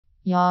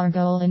Your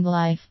goal in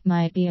life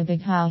might be a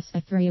big house,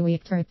 a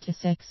 3-week trip to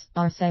 6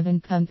 or 7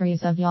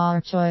 countries of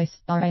your choice,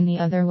 or any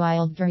other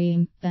wild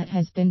dream that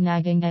has been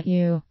nagging at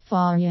you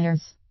for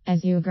years.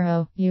 As you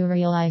grow, you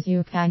realize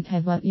you can't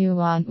have what you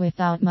want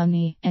without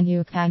money, and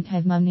you can't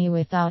have money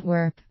without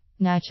work.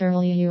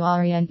 Naturally, you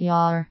orient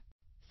your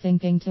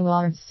thinking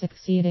towards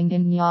succeeding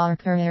in your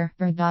career,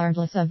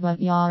 regardless of what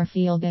your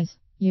field is.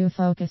 You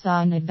focus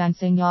on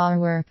advancing your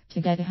work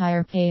to get a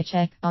higher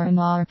paycheck or a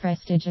more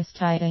prestigious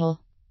title.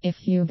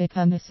 If you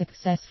become a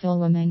successful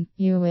woman,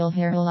 you will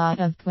hear a lot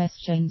of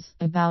questions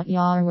about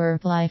your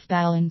work-life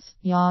balance,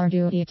 your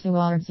duty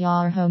towards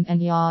your home, and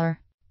your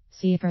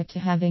secret to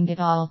having it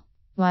all.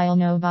 While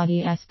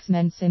nobody asks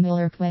men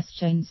similar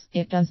questions,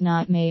 it does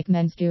not make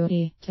men's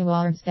duty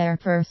towards their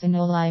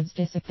personal lives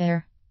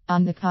disappear.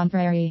 On the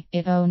contrary,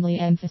 it only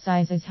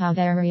emphasizes how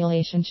their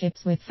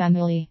relationships with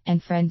family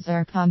and friends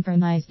are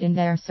compromised in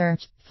their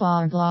search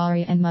for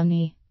glory and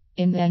money.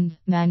 In the end,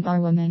 man or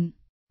woman,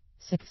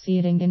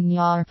 succeeding in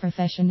your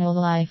professional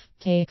life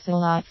takes a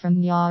lot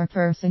from your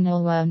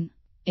personal one.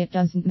 It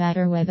doesn't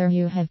matter whether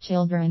you have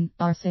children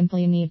or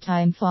simply need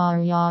time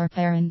for your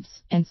parents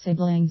and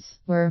siblings.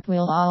 Work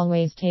will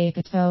always take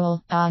a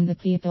toll on the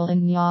people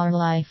in your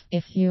life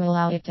if you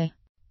allow it to.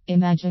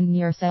 Imagine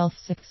yourself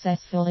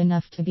successful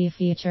enough to be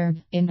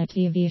featured in a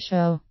TV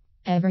show.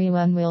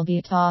 Everyone will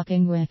be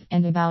talking with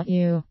and about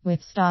you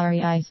with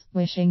starry eyes,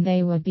 wishing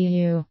they would be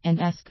you and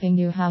asking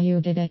you how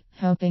you did it,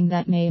 hoping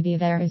that maybe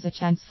there is a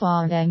chance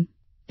for them.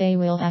 They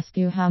will ask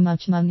you how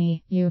much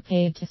money you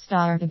paid to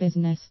start a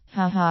business,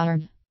 how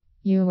hard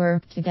you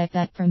worked to get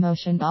that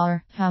promotion,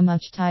 or how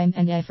much time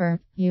and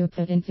effort you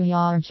put into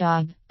your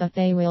job, but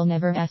they will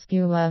never ask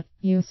you what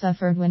you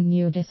suffered when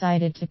you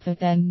decided to put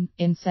them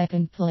in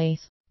second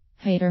place.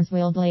 Haters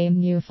will blame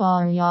you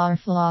for your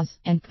flaws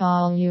and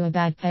call you a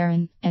bad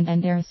parent and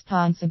an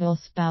irresponsible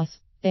spouse.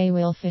 They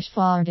will fish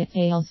for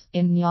details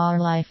in your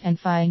life and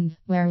find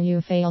where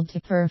you failed to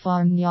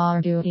perform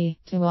your duty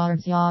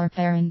towards your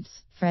parents,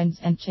 friends,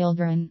 and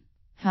children.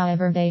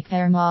 However, they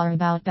care more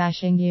about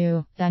bashing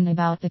you than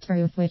about the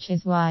truth, which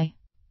is why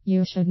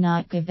you should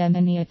not give them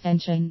any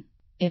attention.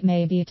 It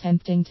may be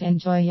tempting to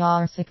enjoy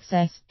your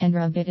success and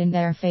rub it in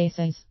their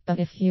faces, but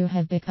if you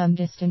have become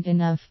distant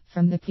enough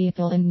from the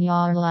people in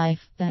your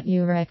life that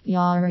you wreck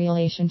your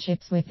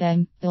relationships with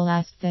them, the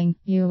last thing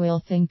you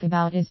will think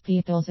about is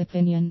people's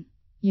opinion.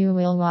 You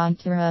will want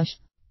to rush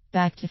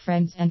back to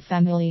friends and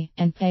family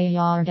and pay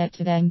your debt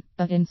to them,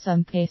 but in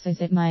some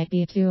cases it might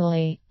be too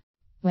late.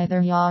 Whether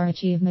your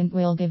achievement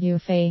will give you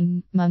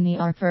fame, money,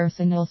 or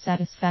personal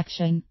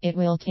satisfaction, it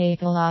will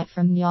take a lot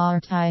from your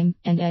time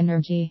and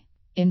energy.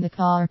 In the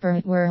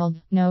corporate world,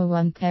 no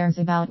one cares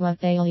about what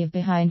they leave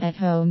behind at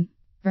home.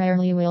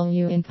 Rarely will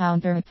you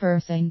encounter a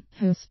person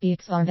who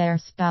speaks or their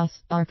spouse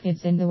or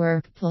kids in the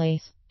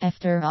workplace.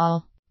 After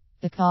all,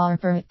 the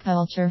corporate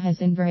culture has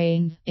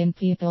ingrained in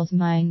people's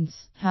minds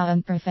how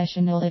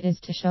unprofessional it is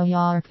to show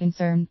your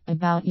concern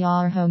about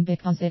your home,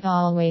 because it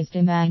always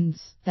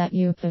demands that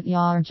you put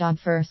your job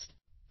first.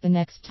 The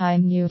next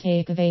time you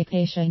take a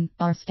vacation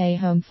or stay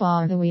home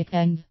for the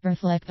weekend,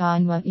 reflect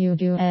on what you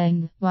do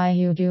and why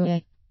you do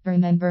it.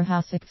 Remember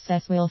how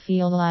success will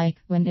feel like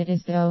when it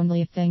is the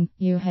only thing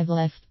you have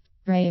left.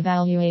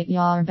 Reevaluate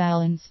your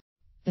balance.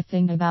 The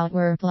thing about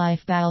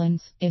work-life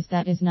balance is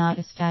that is not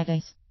a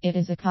status, it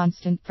is a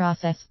constant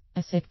process.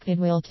 A sick kid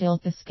will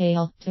tilt the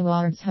scale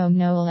towards home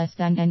no less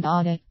than an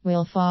audit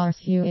will force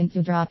you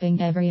into dropping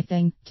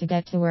everything to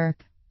get to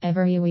work.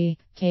 Every week,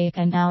 take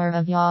an hour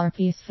of your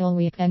peaceful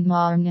weekend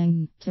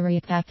morning to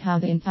recap how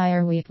the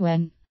entire week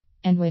went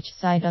and which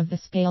side of the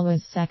scale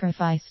was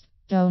sacrificed.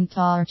 Don't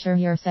torture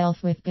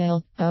yourself with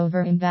guilt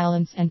over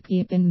imbalance, and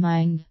keep in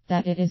mind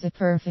that it is a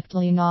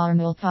perfectly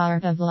normal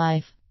part of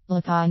life.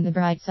 Look on the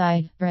bright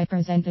side,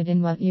 represented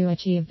in what you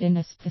achieved in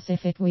a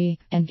specific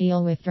week, and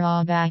deal with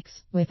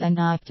drawbacks with an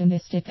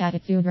optimistic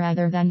attitude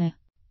rather than a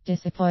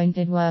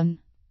disappointed one.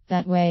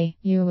 That way,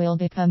 you will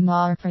become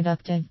more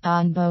productive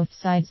on both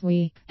sides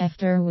week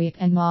after week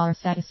and more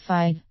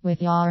satisfied with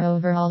your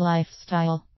overall lifestyle.